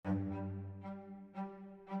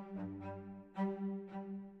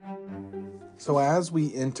So as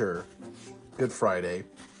we enter Good Friday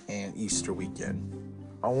and Easter weekend,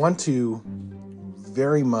 I want to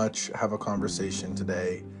very much have a conversation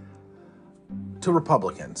today to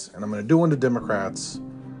Republicans, and I'm going to do one to Democrats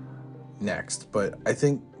next, but I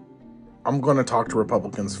think I'm going to talk to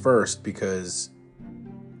Republicans first because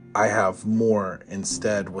I have more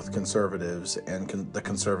instead with conservatives and the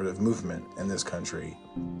conservative movement in this country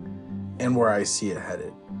and where I see it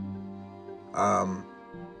headed.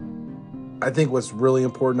 I think what's really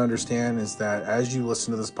important to understand is that as you listen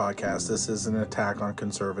to this podcast, this isn't an attack on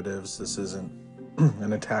conservatives. This isn't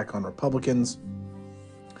an attack on Republicans.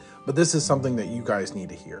 But this is something that you guys need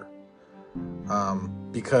to hear.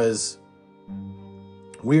 Because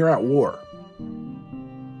we are at war.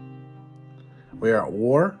 We are at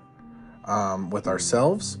war with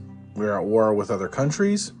ourselves. We are at war with other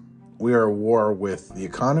countries. We are at war with the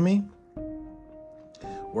economy.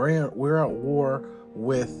 We're at war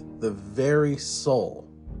with the very soul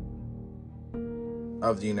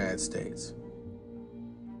of the United States.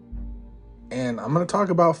 And I'm going to talk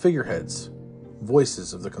about figureheads,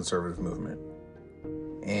 voices of the conservative movement,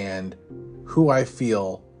 and who I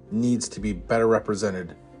feel needs to be better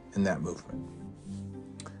represented in that movement.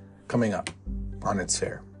 Coming up on It's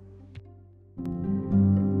Fair.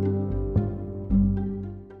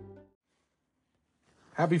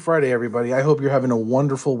 Happy Friday, everybody. I hope you're having a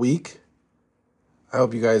wonderful week. I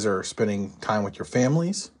hope you guys are spending time with your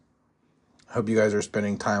families. I hope you guys are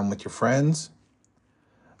spending time with your friends.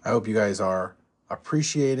 I hope you guys are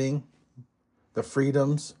appreciating the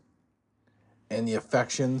freedoms and the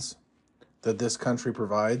affections that this country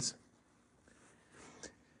provides.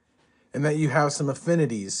 And that you have some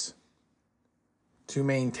affinities to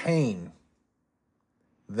maintain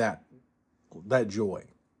that joy.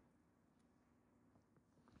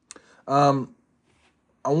 I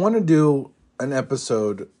want to do an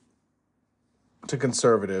episode to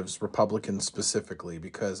conservatives, Republicans specifically,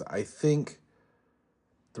 because I think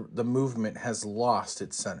the movement has lost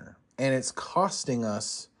its center. And it's costing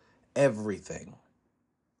us everything.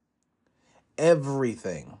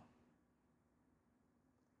 Everything.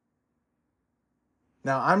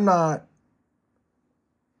 Now, I'm not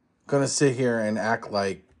going to sit here and act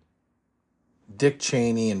like Dick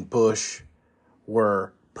Cheney and Bush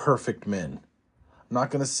were perfect men. I'm not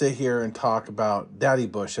going to sit here and talk about Daddy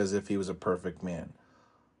Bush as if he was a perfect man.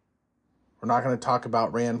 We're not going to talk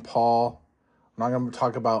about Rand Paul. We're not going to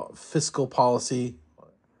talk about fiscal policy.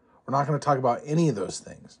 We're not going to talk about any of those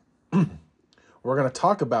things. We're going to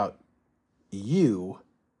talk about you,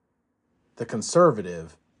 the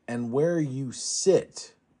conservative, and where you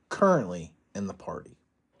sit currently in the party.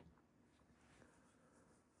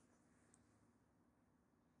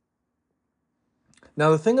 Now,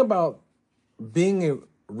 the thing about being a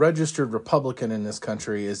registered Republican in this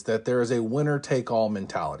country is that there is a winner-take-all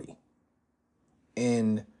mentality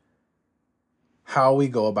in how we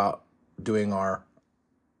go about doing our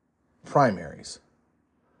primaries.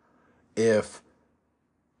 If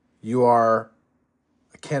you are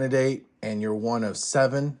a candidate and you're one of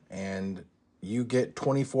 7 and you get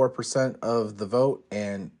 24% of the vote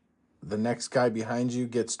and the next guy behind you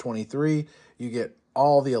gets 23, you get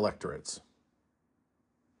all the electorates.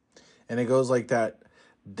 And it goes like that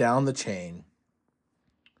down the chain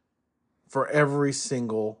for every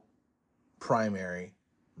single primary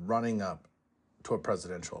running up to a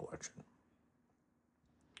presidential election.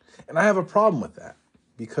 And I have a problem with that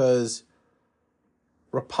because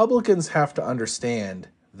Republicans have to understand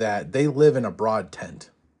that they live in a broad tent.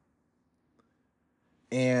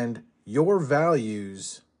 And your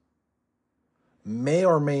values may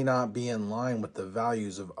or may not be in line with the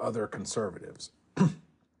values of other conservatives.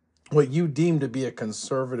 What you deem to be a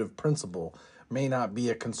conservative principle may not be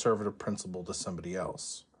a conservative principle to somebody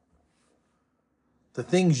else. The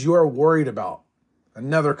things you're worried about,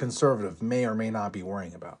 another conservative may or may not be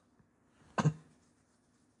worrying about.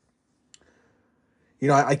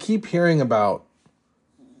 I keep hearing about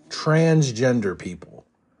transgender people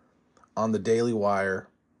on the Daily Wire,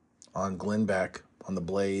 on Glenn Beck, on The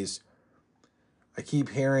Blaze. I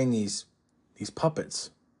keep hearing these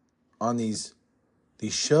puppets on these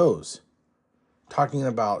shows talking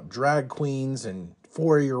about drag queens and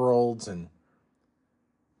 4-year-olds. And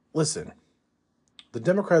listen, the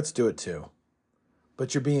Democrats do it too,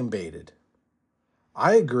 but you're being baited.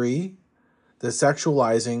 I agree that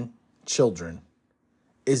sexualizing children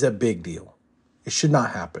is a big deal. It should not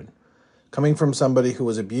happen. Coming from somebody who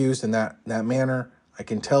was abused in that manner, I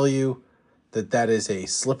can tell you that is a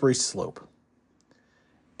slippery slope.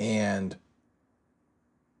 And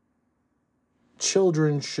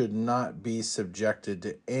children should not be subjected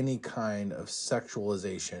to any kind of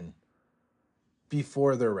sexualization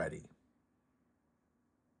before they're ready.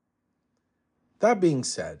 That being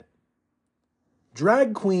said,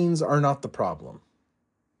 drag queens are not the problem.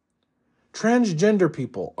 Transgender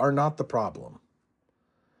people are not the problem.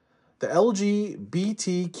 The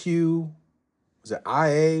LGBTQ, is it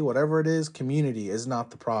IA, whatever it is, community is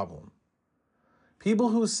not the problem. People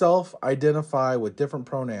who self-identify with different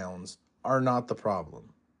pronouns are not the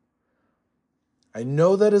problem. I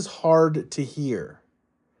know that is hard to hear,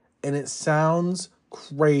 and it sounds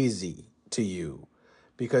crazy to you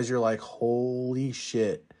because you're like, holy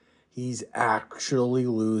shit, he's actually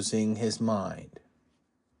losing his mind.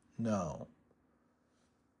 No.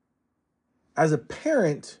 As a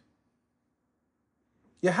parent,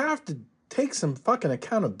 you have to take some fucking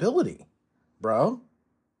accountability, bro.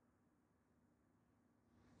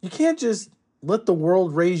 You can't just let the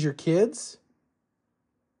world raise your kids.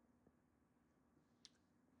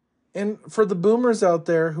 And for the boomers out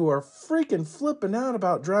there who are freaking flipping out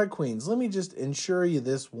about drag queens, let me just ensure you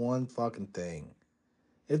this one fucking thing.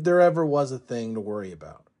 If there ever was a thing to worry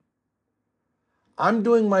about. I'm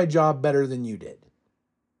doing my job better than you did.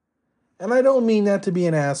 And I don't mean that to be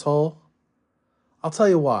an asshole. I'll tell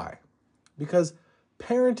you why. Because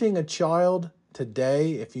parenting a child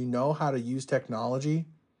today, if you know how to use technology,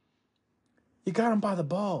 you got them by the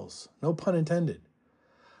balls. No pun intended.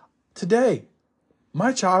 Today,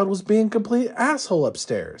 my child was being a complete asshole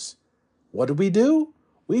upstairs. What did we do?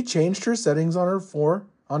 We changed her settings on her phone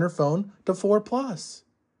to 4+.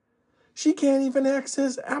 She can't even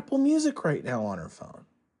access Apple Music right now on her phone.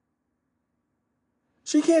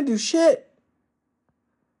 She can't do shit.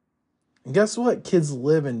 And guess what? Kids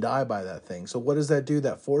live and die by that thing. So what does that do?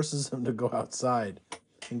 That forces them to go outside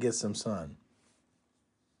and get some sun.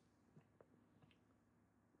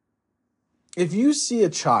 If you see a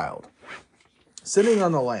child sitting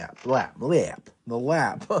on the lap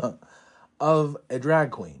of a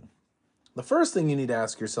drag queen, the first thing you need to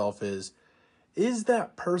ask yourself is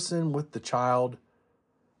that person with the child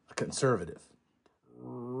a conservative?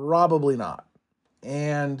 Probably not.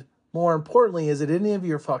 And more importantly, is it any of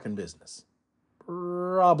your fucking business?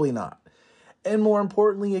 Probably not. And more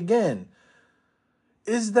importantly, again,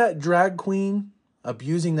 is that drag queen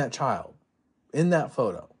abusing that child in that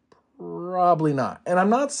photo? Probably not. And I'm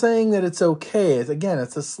not saying that it's okay. Again,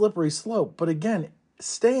 it's a slippery slope. But again,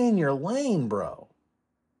 stay in your lane, bro.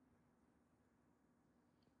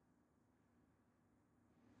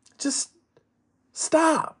 Just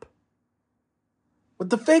stop with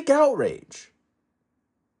the fake outrage.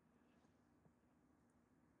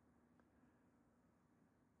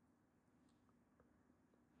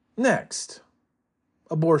 Next,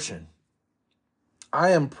 abortion. I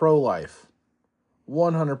am pro-life,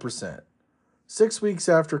 100%. 6 weeks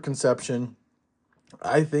after conception,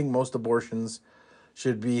 I think most abortions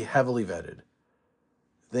should be heavily vetted.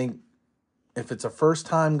 I think if it's a first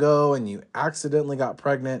time go and you accidentally got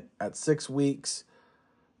pregnant at 6 weeks,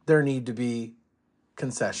 there need to be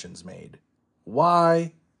concessions made.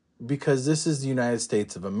 Why? Because this is the United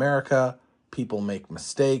States of America. People make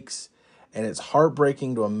mistakes, and it's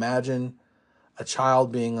heartbreaking to imagine a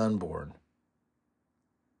child being unborn.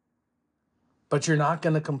 But you're not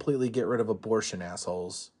going to completely get rid of abortion,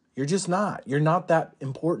 assholes. You're just not. You're not that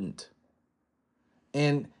important.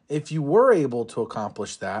 And if you were able to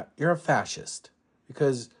accomplish that, you're a fascist.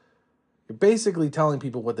 Because you're basically telling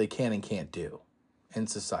people what they can and can't do in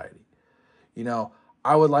society. You know,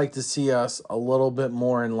 I would like to see us a little bit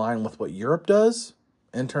more in line with what Europe does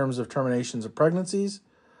in terms of terminations of pregnancies.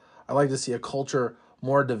 I'd like to see a culture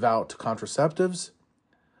more devout to contraceptives.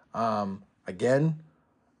 Again,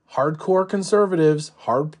 hardcore conservatives,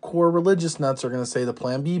 hardcore religious nuts are going to say the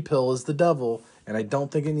Plan B pill is the devil, and I don't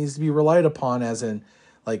think it needs to be relied upon as an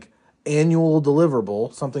annual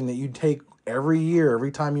deliverable, something that you take every year,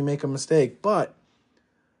 every time you make a mistake. But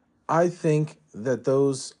I think that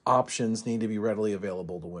those options need to be readily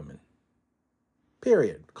available to women.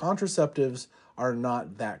 Period. Contraceptives are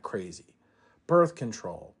not that crazy. Birth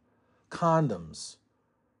control, condoms,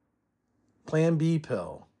 Plan B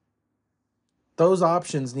pill. Those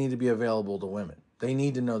options need to be available to women. They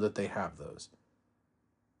need to know that they have those.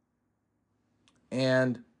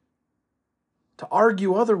 And to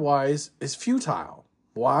argue otherwise is futile.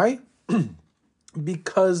 Why?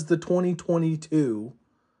 Because the 2022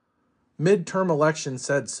 midterm election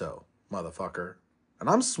said so, motherfucker. And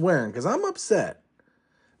I'm swearing because I'm upset.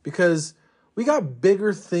 Because we got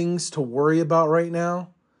bigger things to worry about right now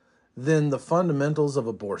than the fundamentals of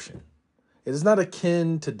abortion. It is not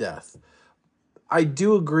akin to death. I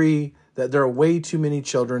do agree that there are way too many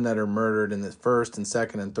children that are murdered in the first and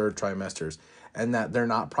second and third trimesters, and that they're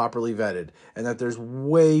not properly vetted, and that there's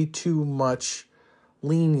way too much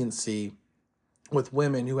leniency with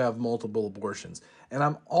women who have multiple abortions. And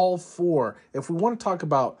I'm all for, if we want to talk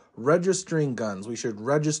about registering guns, we should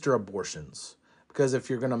register abortions. Because if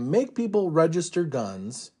you're going to make people register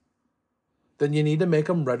guns, then you need to make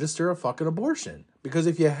them register a fucking abortion. Because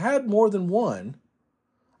if you had more than one,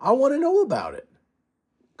 I want to know about it.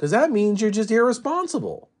 Because that means you're just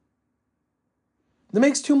irresponsible. That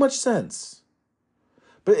makes too much sense.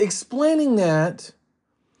 But explaining that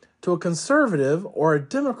to a conservative or a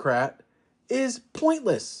Democrat is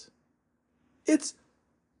pointless. It's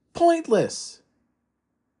pointless.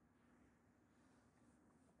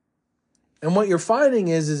 And what you're finding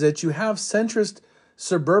is that you have centrist,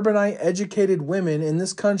 suburbanite, educated women in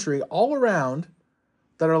this country all around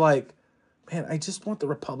that are like, man, I just want the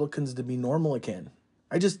Republicans to be normal again.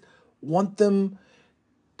 I just want them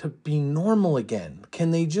to be normal again.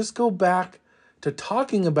 Can they just go back to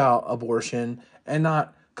talking about abortion and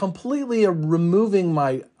not completely removing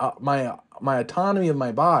my autonomy of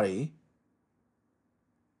my body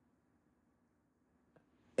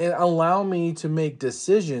and allow me to make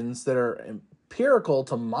decisions that are empirical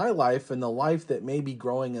to my life and the life that may be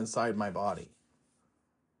growing inside my body?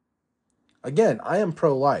 Again, I am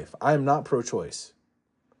pro-life. I am not pro-choice.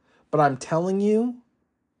 But I'm telling you,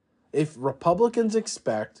 if Republicans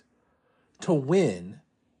expect to win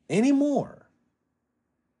anymore,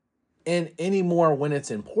 and anymore when it's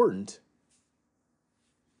important,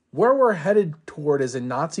 where we're headed toward is a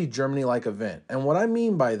Nazi Germany-like event. And what I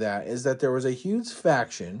mean by that is that there was a huge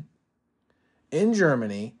faction in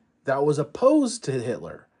Germany that was opposed to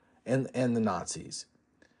Hitler and the Nazis.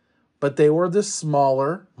 But they were the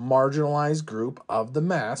smaller, marginalized group of the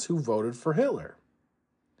mass who voted for Hitler.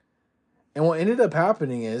 And what ended up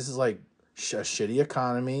happening is like a shitty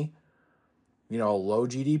economy, low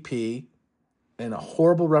GDP, and a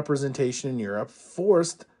horrible representation in Europe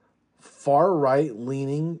forced far-right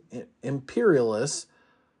leaning imperialists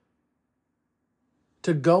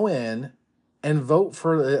to go in and vote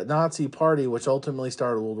for the Nazi Party, which ultimately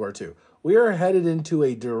started World War II. We are headed into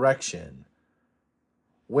a direction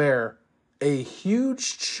where a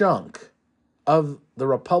huge chunk of the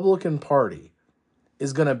Republican Party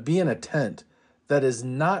is going to be in a tent that is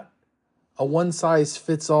not a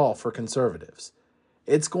one-size-fits-all for conservatives.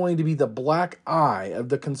 It's going to be the black eye of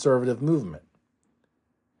the conservative movement.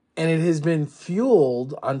 And it has been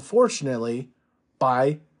fueled, unfortunately,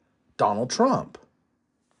 by Donald Trump.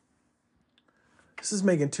 This is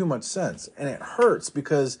making too much sense. And it hurts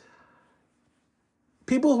because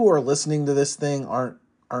people who are listening to this thing aren't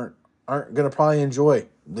going to probably enjoy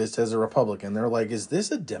this as a Republican. They're like, is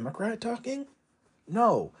this a Democrat talking?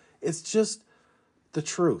 No, it's just the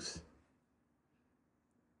truth.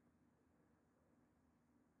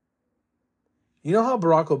 You know how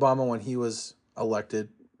Barack Obama, when he was elected,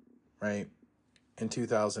 right, in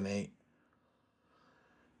 2008,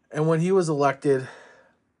 and when he was elected,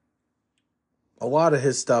 a lot of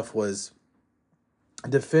his stuff was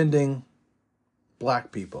defending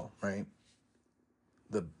black people, right?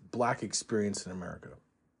 The black experience in America.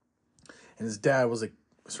 And his dad was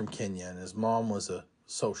from Kenya, and his mom was a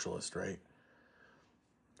socialist, right?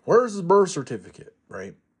 Where's his birth certificate,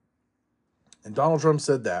 right? And Donald Trump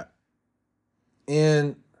said that.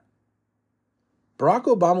 And Barack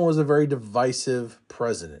Obama was a very divisive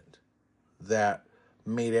president that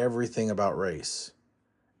made everything about race.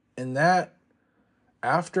 And that,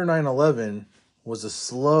 after 9/11, was a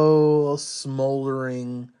slow,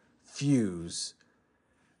 smoldering fuse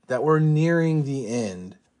that we're nearing the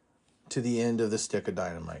end of the stick of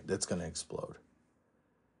dynamite that's going to explode.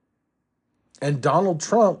 And Donald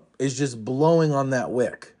Trump is just blowing on that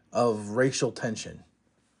wick of racial tension.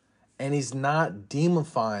 And he's not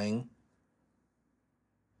demifying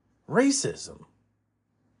racism,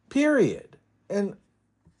 period. And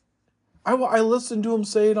I listened to him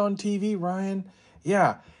say it on TV, Ryan.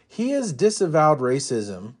 Yeah, he has disavowed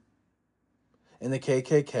racism in the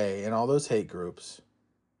KKK and all those hate groups.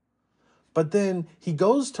 But then he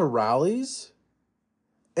goes to rallies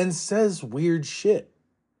and says weird shit.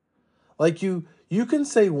 Like you can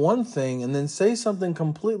say one thing and then say something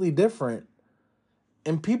completely different.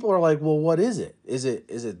 And people are like, well, what is it? Is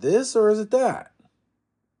it this or is it that?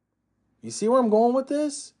 You see where I'm going with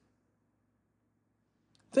this?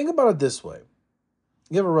 Think about it this way.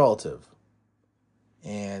 You have a relative,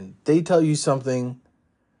 and they tell you something,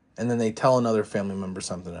 and then they tell another family member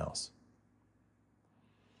something else.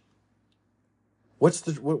 What's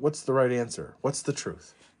the right answer? What's the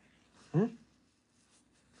truth?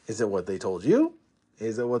 Is it what they told you?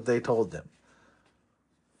 Is it what they told them?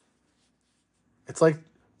 It's like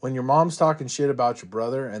when your mom's talking shit about your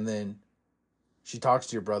brother, and then She talks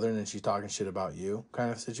to your brother and then she's talking shit about you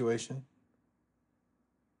kind of situation.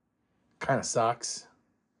 Kind of sucks.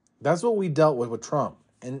 That's what we dealt with Trump.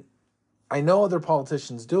 And I know other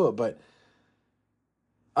politicians do it, but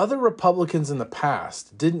other Republicans in the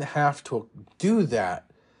past didn't have to do that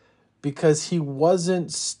because he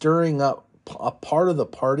wasn't stirring up a part of the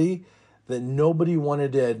party that nobody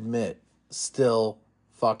wanted to admit still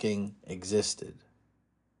fucking existed.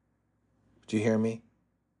 Do you hear me?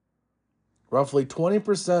 Roughly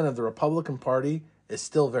 20% of the Republican Party is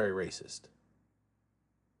still very racist.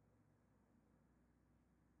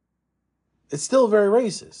 It's still very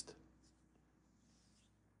racist.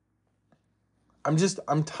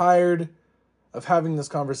 I'm tired of having this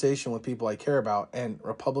conversation with people I care about and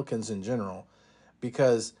Republicans in general,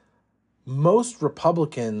 because most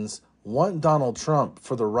Republicans want Donald Trump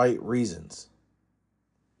for the right reasons.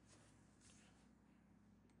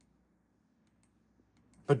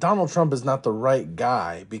 But Donald Trump is not the right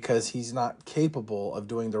guy because he's not capable of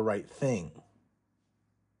doing the right thing.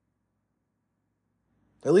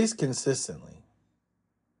 At least consistently.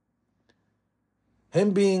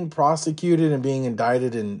 Him being prosecuted and being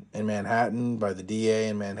indicted in Manhattan by the DA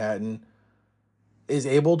in Manhattan is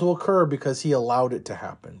able to occur because he allowed it to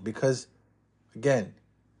happen. Because, again,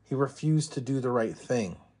 he refused to do the right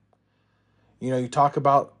thing. You know, you talk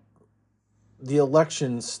about the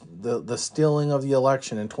elections, the stealing of the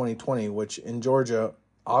election in 2020, which in Georgia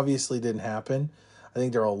obviously didn't happen. I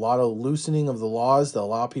think there are a lot of loosening of the laws that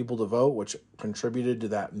allow people to vote, which contributed to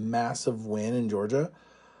that massive win in Georgia.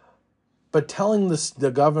 But telling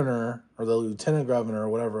the governor or the lieutenant governor or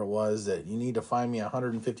whatever it was that you need to find me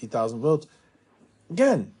 150,000 votes,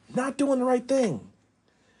 again, not doing the right thing.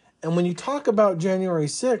 And when you talk about January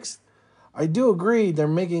 6th, I do agree they're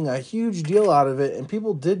making a huge deal out of it, and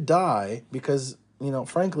people did die because, you know,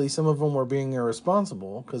 frankly, some of them were being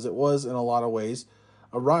irresponsible because it was, in a lot of ways,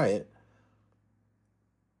 a riot.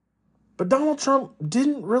 But Donald Trump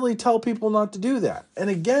didn't really tell people not to do that. And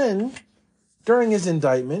again, during his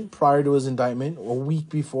indictment, prior to his indictment, a week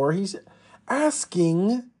before, he's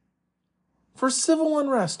asking for civil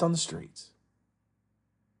unrest on the streets,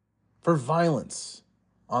 for violence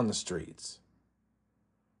on the streets.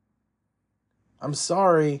 I'm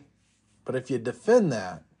sorry, but if you defend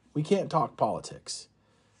that, we can't talk politics.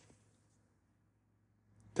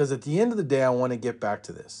 Because at the end of the day, I want to get back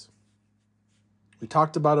to this. We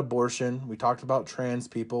talked about abortion. We talked about trans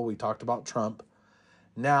people. We talked about Trump.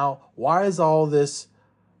 Now, why is all this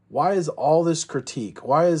critique?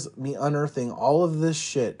 Why is me unearthing all of this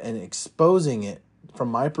shit and exposing it from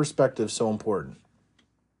my perspective so important?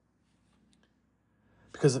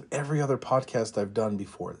 Because of every other podcast I've done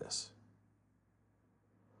before this.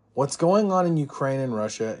 What's going on in Ukraine and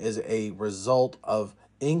Russia is a result of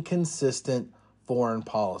inconsistent foreign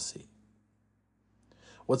policy.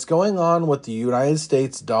 What's going on with the United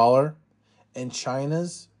States dollar and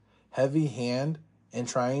China's heavy hand in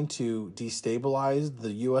trying to destabilize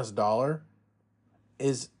the US dollar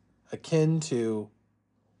is akin to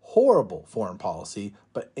horrible foreign policy,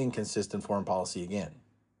 but inconsistent foreign policy again.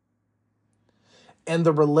 And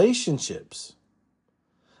the relationships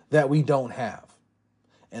that we don't have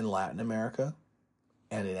in Latin America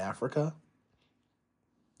and in Africa,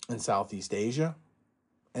 in Southeast Asia,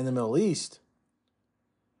 and the Middle East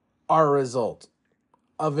are a result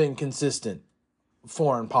of inconsistent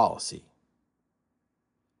foreign policy.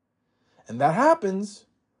 And that happens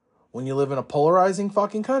when you live in a polarizing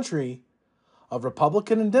fucking country of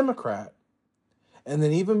Republican and Democrat. And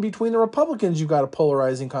then even between the Republicans, you've got a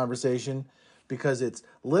polarizing conversation because it's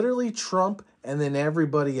literally Trump and then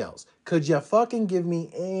everybody else. Could you fucking give me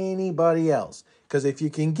anybody else? Because if you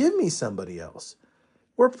can give me somebody else,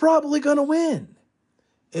 we're probably going to win.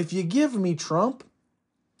 If you give me Trump,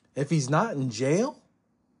 if he's not in jail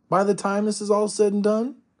by the time this is all said and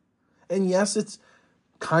done, and yes, it's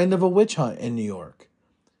kind of a witch hunt in New York.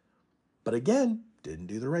 But again, didn't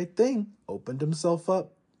do the right thing. Opened himself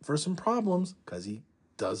up for some problems because he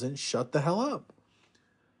doesn't shut the hell up.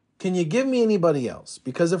 Can you give me anybody else?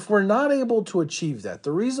 Because if we're not able to achieve that,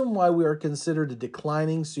 the reason why we are considered a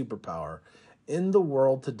declining superpower in the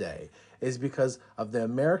world today is because of the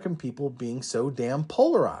American people being so damn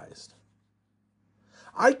polarized.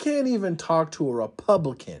 I can't even talk to a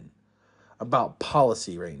Republican about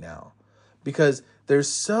policy right now because they're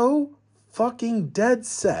so fucking dead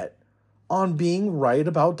set on being right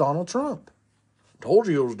about Donald Trump. Told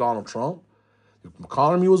you it was Donald Trump. The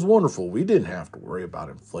economy was wonderful. We didn't have to worry about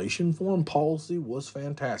inflation. Foreign policy was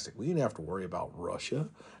fantastic. We didn't have to worry about Russia.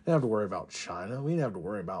 We didn't have to worry about China. We didn't have to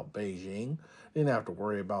worry about Beijing. We didn't have to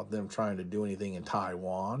worry about them trying to do anything in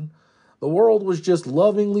Taiwan. The world was just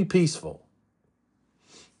lovingly peaceful.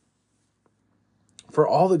 for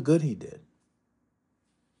all the good he did.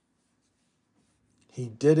 He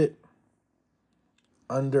did it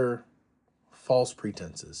under false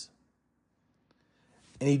pretenses.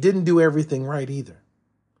 And he didn't do everything right either.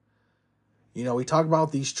 You know, we talk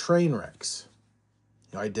about these train wrecks.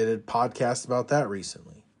 You know, I did a podcast about that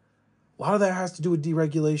recently. A lot of that has to do with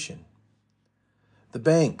deregulation. The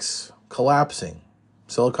banks collapsing.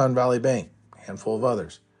 Silicon Valley Bank, a handful of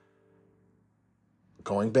others,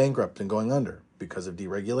 going bankrupt and going under because of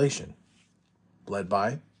deregulation, led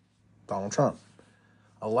by Donald Trump.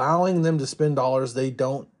 Allowing them to spend dollars they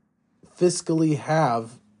don't fiscally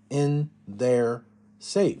have in their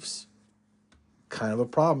safes. Kind of a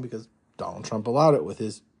problem because Donald Trump allowed it with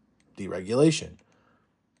his deregulation.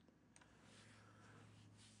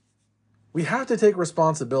 We have to take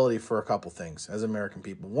responsibility for a couple things as American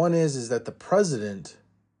people. One is that the president,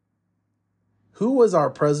 who was our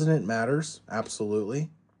president matters, absolutely.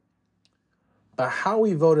 But how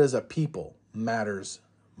we vote as a people matters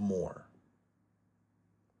more.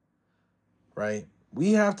 Right?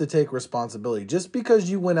 We have to take responsibility. Just because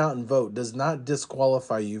you went out and vote does not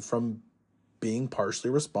disqualify you from being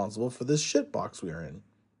partially responsible for this shitbox we are in.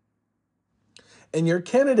 And your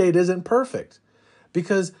candidate isn't perfect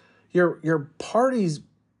because your party's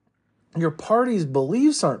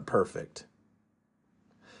beliefs aren't perfect.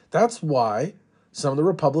 That's why some of the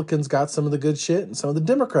Republicans got some of the good shit and some of the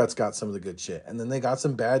Democrats got some of the good shit. And then they got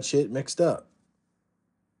some bad shit mixed up.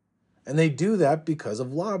 And they do that because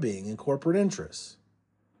of lobbying and corporate interests.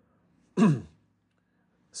 The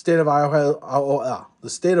state of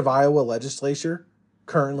Iowa legislature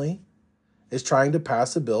currently is trying to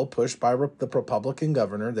pass a bill pushed by the Republican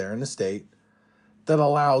governor there in the state that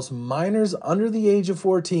allows minors under the age of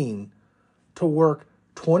 14 to work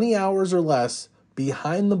 20 hours or less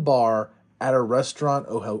behind the bar at a restaurant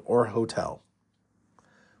or hotel.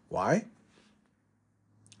 Why?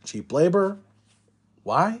 Cheap labor.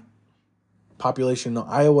 Why? Population in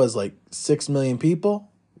Iowa is like 6 million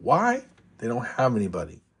people. Why? They don't have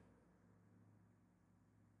anybody.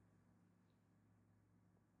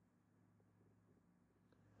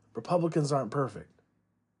 Republicans aren't perfect.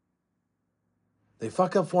 They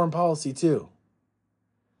fuck up foreign policy too.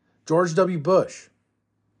 George W. Bush,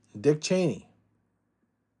 Dick Cheney,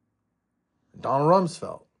 Donald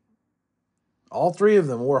Rumsfeld. All three of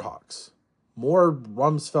them war hawks. More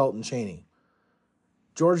Rumsfeld and Cheney.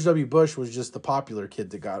 George W. Bush was just the popular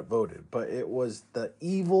kid that got voted, but it was the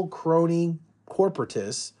evil crony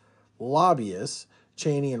corporatists, lobbyists,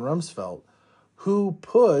 Cheney and Rumsfeld, who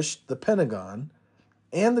pushed the Pentagon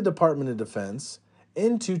and the Department of Defense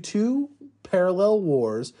into two parallel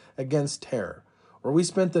wars against terror, where we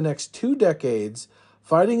spent the next 2 decades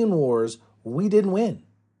fighting in wars we didn't win.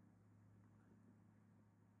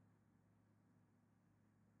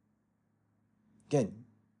 Again,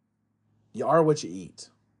 you are what you eat.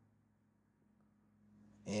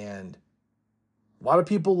 And a lot of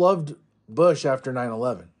people loved Bush after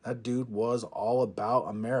 9/11. That dude was all about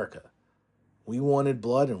America. We wanted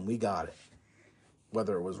blood and we got it,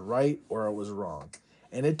 whether it was right or it was wrong.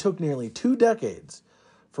 And it took nearly 2 decades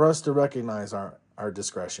for us to recognize our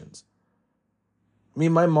discretions. I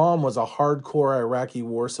mean, my mom was a hardcore Iraqi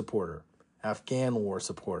war supporter, Afghan war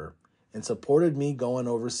supporter, and supported me going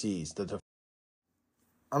overseas.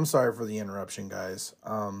 I'm sorry for the interruption, guys.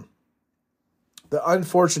 The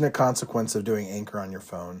unfortunate consequence of doing Anchor on your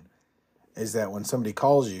phone is that when somebody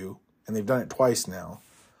calls you, and they've done it twice now,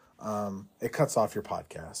 it cuts off your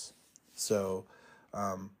podcast. So,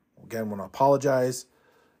 again, I want to apologize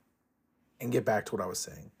and get back to what I was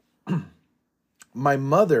saying. My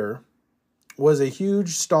mother was a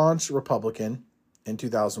huge, staunch Republican in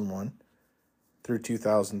 2001 through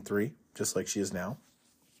 2003, just like she is now.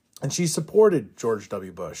 And she supported George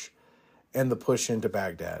W. Bush and the push into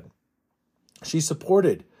Baghdad. She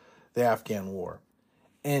supported the Afghan war.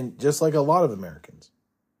 And just like a lot of Americans.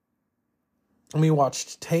 And we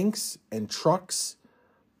watched tanks and trucks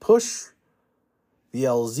push the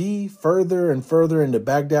LZ further and further into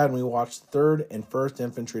Baghdad. And we watched 3rd and 1st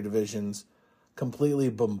Infantry Divisions completely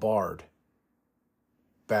bombard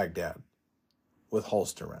Baghdad with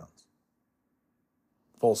Holster rounds.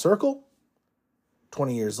 Full circle,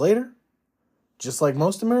 20 years later, just like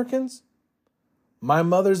most Americans, my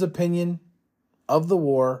mother's opinion of the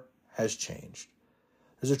war has changed.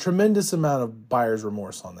 There's a tremendous amount of buyer's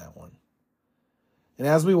remorse on that one. And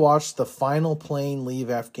as we watched the final plane leave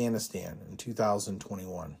Afghanistan in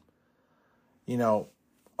 2021, you know,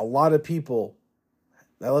 a lot of people,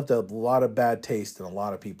 that left a lot of bad taste in a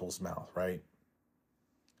lot of people's mouth, right?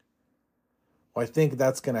 Well, I think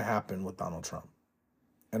that's going to happen with Donald Trump.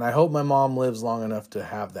 And I hope my mom lives long enough to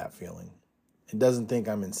have that feeling and doesn't think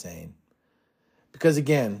I'm insane. Because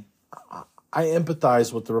again, I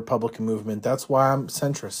empathize with the Republican movement. That's why I'm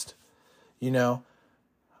centrist. You know,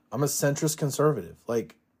 I'm a centrist conservative.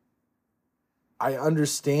 Like, I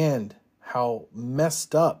understand how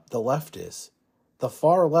messed up the left is. The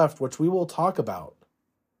far left, which we will talk about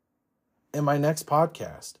in my next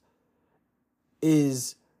podcast,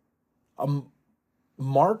 is a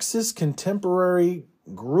Marxist contemporary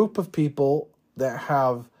group of people that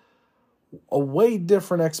have a way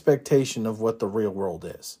different expectation of what the real world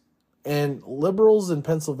is. And liberals in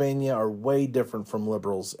Pennsylvania are way different from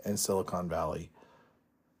liberals in Silicon Valley.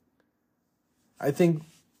 I think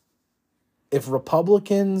if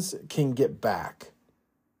Republicans can get back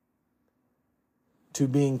to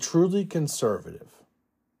being truly conservative,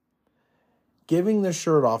 giving the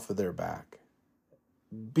shirt off of their back,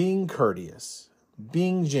 being courteous,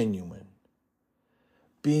 being genuine,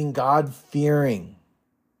 being God-fearing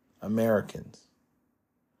Americans,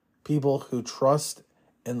 people who trust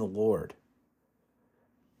in the Lord,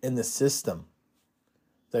 in the system,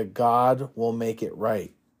 that God will make it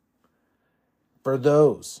right. For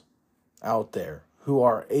those out there who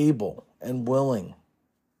are able and willing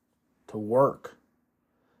to work,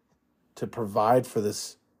 to provide for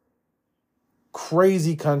this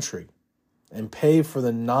crazy country and pay for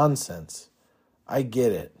the nonsense, I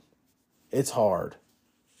get it. It's hard.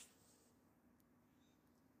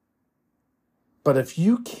 But if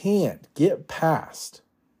you can't get past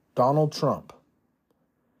Donald Trump,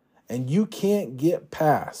 and you can't get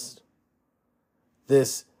past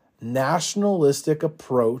this nationalistic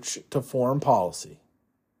approach to foreign policy,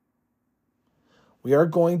 we are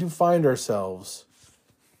going to find ourselves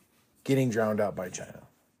getting drowned out by China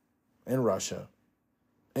and Russia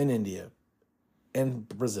and India and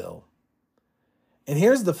Brazil. And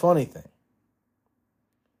here's the funny thing.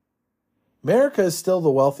 America is still the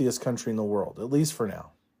wealthiest country in the world, at least for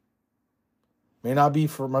now. May not be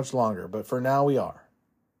for much longer, but for now we are.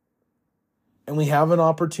 And we have an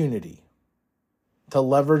opportunity to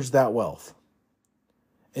leverage that wealth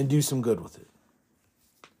and do some good with it.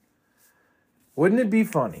 Wouldn't it be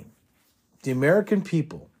funny if the American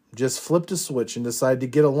people just flipped a switch and decided to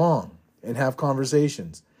get along and have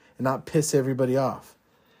conversations and not piss everybody off,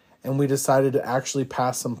 and we decided to actually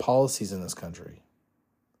pass some policies in this country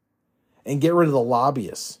and get rid of the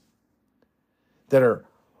lobbyists that are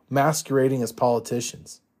masquerading as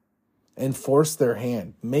politicians and force their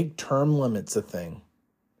hand, make term limits a thing,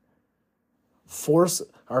 force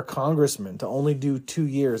our congressmen to only do 2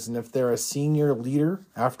 years, and if they're a senior leader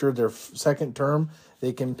after their second term,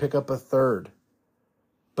 they can pick up a third,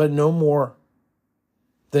 but no more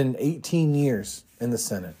than 18 years in the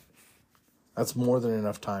Senate. That's more than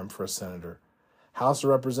enough time for a senator. House of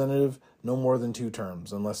Representative, no more than 2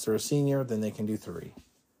 terms. Unless they're a senior, then they can do 3.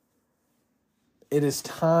 It is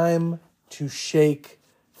time to shake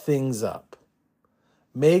things up.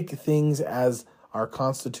 Make things as our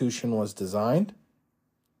Constitution was designed.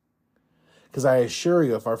 Because I assure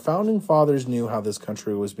you, if our founding fathers knew how this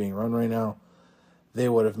country was being run right now, they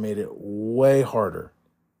would have made it way harder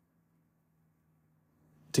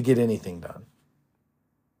to get anything done.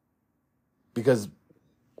 Because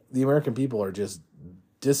the American people are just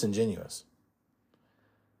disingenuous.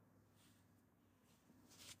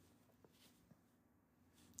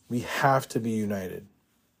 We have to be united.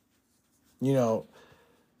 You know,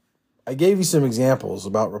 I gave you some examples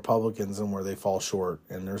about Republicans and where they fall short,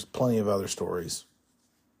 and there's plenty of other stories.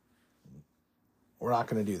 We're not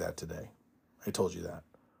going to do that today. I told you that.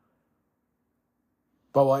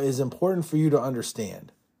 But what is important for you to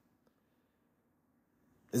understand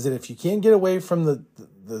is that if you can't get away from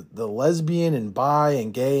the lesbian and bi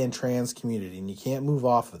and gay and trans community, and you can't move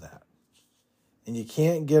off of that, and you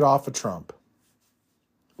can't get off of Trump,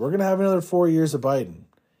 we're going to have another 4 years of Biden,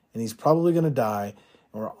 and he's probably going to die,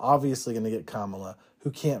 and we're obviously going to get Kamala,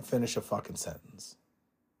 who can't finish a fucking sentence.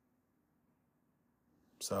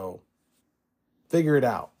 So, figure it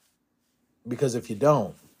out. Because if you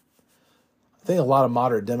don't, I think a lot of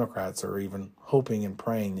moderate Democrats are even hoping and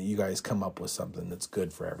praying that you guys come up with something that's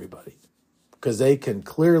good for everybody. Because they can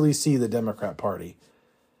clearly see the Democrat Party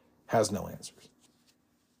has no answers.